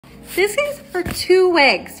This is for 2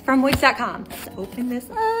 wigs from Wigs.com. Let's open this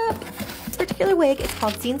up. This particular wig is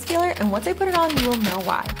called Scene Scaler, and once I put it on, you will know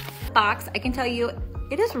why. Box, I can tell you,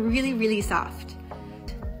 it is really, really soft.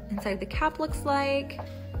 Inside the cap looks like.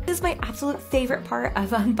 This is my absolute favorite part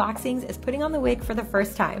of unboxings, is putting on the wig for the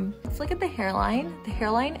first time. Let's look at the hairline. The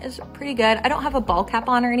hairline is pretty good. I don't have a ball cap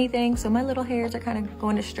on or anything, so my little hairs are kind of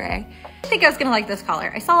going astray. I think I was gonna like this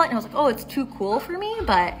color. I saw it and I was like, oh, it's too cool for me,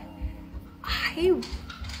 but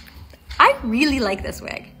I really like this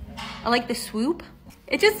wig. I like the swoop.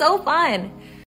 It's just so fun.